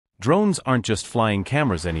Drones aren't just flying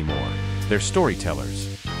cameras anymore, they're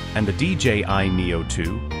storytellers. And the DJI Neo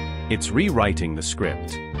 2? It's rewriting the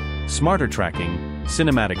script. Smarter tracking,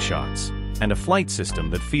 cinematic shots, and a flight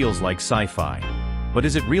system that feels like sci-fi. But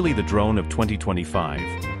is it really the drone of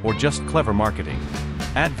 2025, or just clever marketing?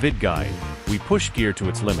 At VidGuide, we push gear to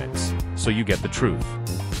its limits, so you get the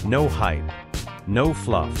truth. No hype, no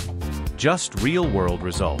fluff, just real-world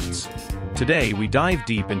results. Today we dive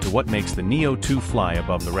deep into what makes the Neo 2 fly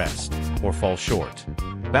above the rest, or fall short.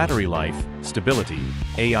 Battery life, stability,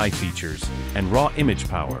 AI features, and raw image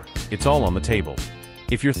power, it's all on the table.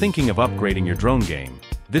 If you're thinking of upgrading your drone game,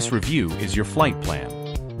 this review is your flight plan.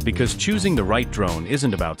 Because choosing the right drone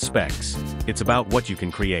isn't about specs, it's about what you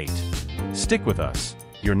can create. Stick with us,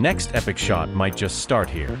 your next epic shot might just start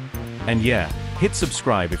here. And yeah, hit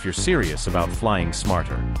subscribe if you're serious about flying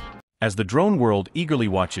smarter. As the drone world eagerly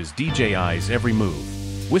watches DJI's every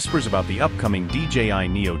move, whispers about the upcoming DJI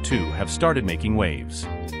Neo 2 have started making waves.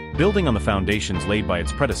 Building on the foundations laid by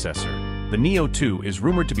its predecessor, the Neo 2 is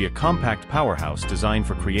rumored to be a compact powerhouse designed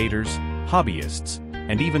for creators, hobbyists,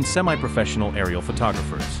 and even semi-professional aerial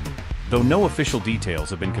photographers. Though no official details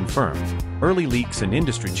have been confirmed, early leaks and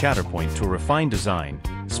industry chatter point to a refined design,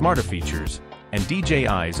 smarter features, and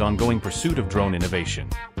DJI's ongoing pursuit of drone innovation.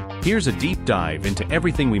 Here's a deep dive into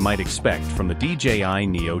everything we might expect from the DJI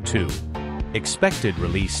Neo 2. Expected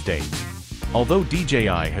release date. Although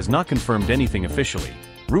DJI has not confirmed anything officially,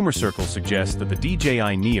 rumor circles suggest that the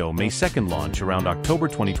DJI Neo may second launch around October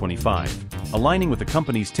 2025, aligning with the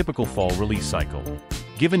company's typical fall release cycle.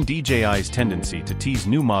 Given DJI's tendency to tease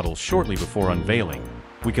new models shortly before unveiling,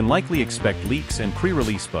 we can likely expect leaks and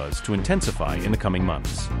pre-release buzz to intensify in the coming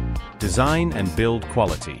months. Design and build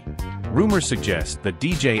quality. Rumors suggest that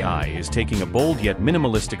DJI is taking a bold yet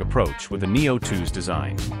minimalistic approach with the Neo 2's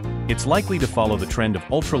design. It's likely to follow the trend of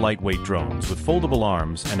ultra-lightweight drones with foldable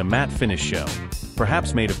arms and a matte finish shell,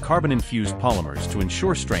 perhaps made of carbon-infused polymers to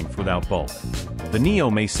ensure strength without bulk. The Neo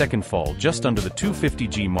may second fall just under the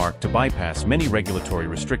 250G mark to bypass many regulatory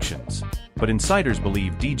restrictions, but insiders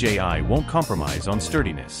believe DJI won't compromise on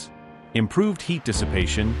sturdiness. Improved heat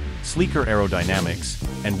dissipation, sleeker aerodynamics,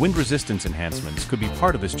 and wind resistance enhancements could be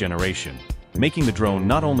part of this generation, making the drone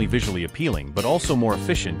not only visually appealing but also more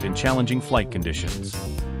efficient in challenging flight conditions.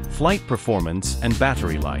 Flight performance and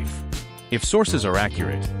battery life. If sources are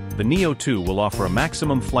accurate, the Neo 2 will offer a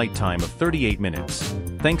maximum flight time of 38 minutes,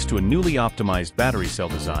 thanks to a newly optimized battery cell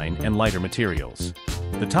design and lighter materials.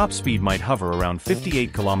 The top speed might hover around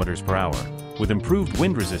 58 km per hour, with improved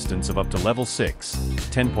wind resistance of up to level 6,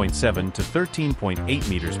 10.7 to 13.8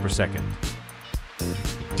 meters per second.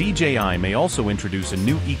 DJI may also introduce a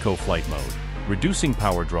new eco-flight mode, reducing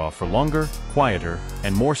power draw for longer, quieter,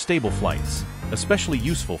 and more stable flights, especially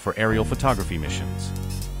useful for aerial photography missions.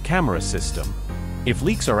 Camera system. If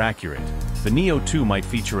leaks are accurate, the Neo 2 might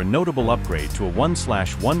feature a notable upgrade to a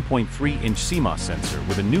 1/1.3-inch CMOS sensor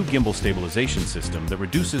with a new gimbal stabilization system that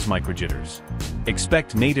reduces microjitters.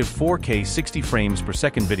 Expect native 4K 60 frames per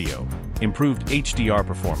second video, improved HDR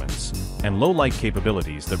performance, and low-light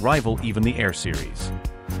capabilities that rival even the Air series.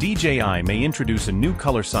 DJI may introduce a new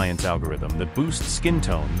color science algorithm that boosts skin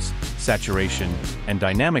tones, saturation, and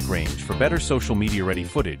dynamic range for better social media-ready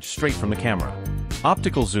footage straight from the camera.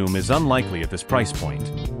 Optical zoom is unlikely at this price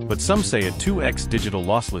point, but some say a 2x digital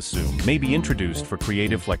lossless zoom may be introduced for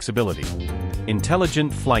creative flexibility.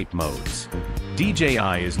 Intelligent flight modes.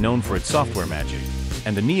 DJI is known for its software magic,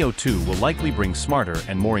 and the Neo 2 will likely bring smarter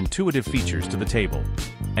and more intuitive features to the table.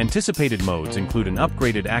 Anticipated modes include an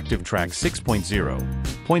upgraded Active Track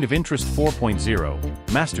 6.0, Point of Interest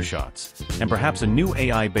 4.0, Master Shots, and perhaps a new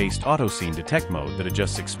AI-based auto-scene detect mode that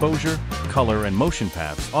adjusts exposure, color, and motion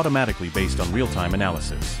paths automatically based on real-time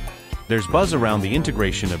analysis. There's buzz around the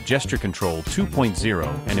integration of Gesture Control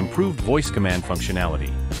 2.0 and improved voice command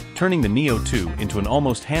functionality, turning the Neo 2 into an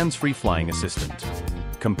almost hands-free flying assistant.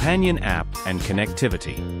 Companion app and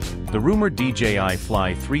connectivity. The rumored DJI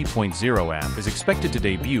Fly 3.0 app is expected to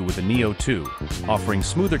debut with the Neo 2, offering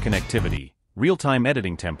smoother connectivity, real-time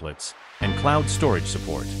editing templates, and cloud storage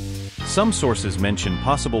support. Some sources mention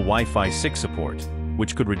possible Wi-Fi 6 support,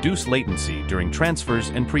 which could reduce latency during transfers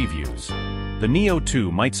and previews. The Neo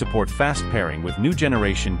 2 might support fast pairing with new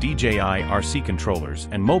generation DJI RC controllers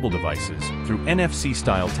and mobile devices through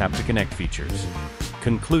NFC-style tap-to-connect features.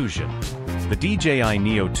 Conclusion. The DJI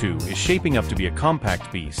Neo 2 is shaping up to be a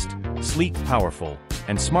compact beast, sleek, powerful,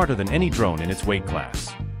 and smarter than any drone in its weight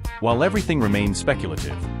class. While everything remains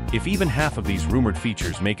speculative, if even half of these rumored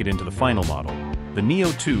features make it into the final model, the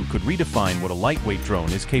Neo 2 could redefine what a lightweight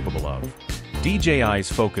drone is capable of.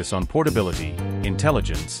 DJI's focus on portability,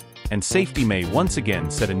 intelligence, and safety may once again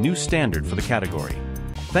set a new standard for the category.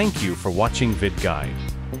 Thank you for watching VidGuide.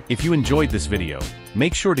 If you enjoyed this video,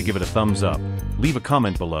 make sure to give it a thumbs up, leave a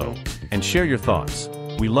comment below, and share your thoughts.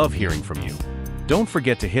 We love hearing from you. Don't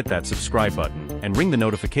forget to hit that subscribe button and ring the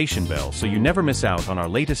notification bell so you never miss out on our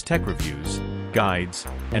latest tech reviews, guides,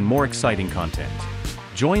 and more exciting content.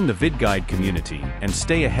 Join the VidGuide community and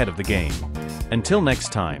stay ahead of the game. Until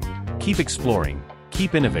next time, keep exploring,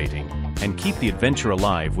 keep innovating, and keep the adventure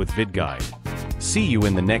alive with VidGuide. See you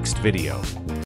in the next video.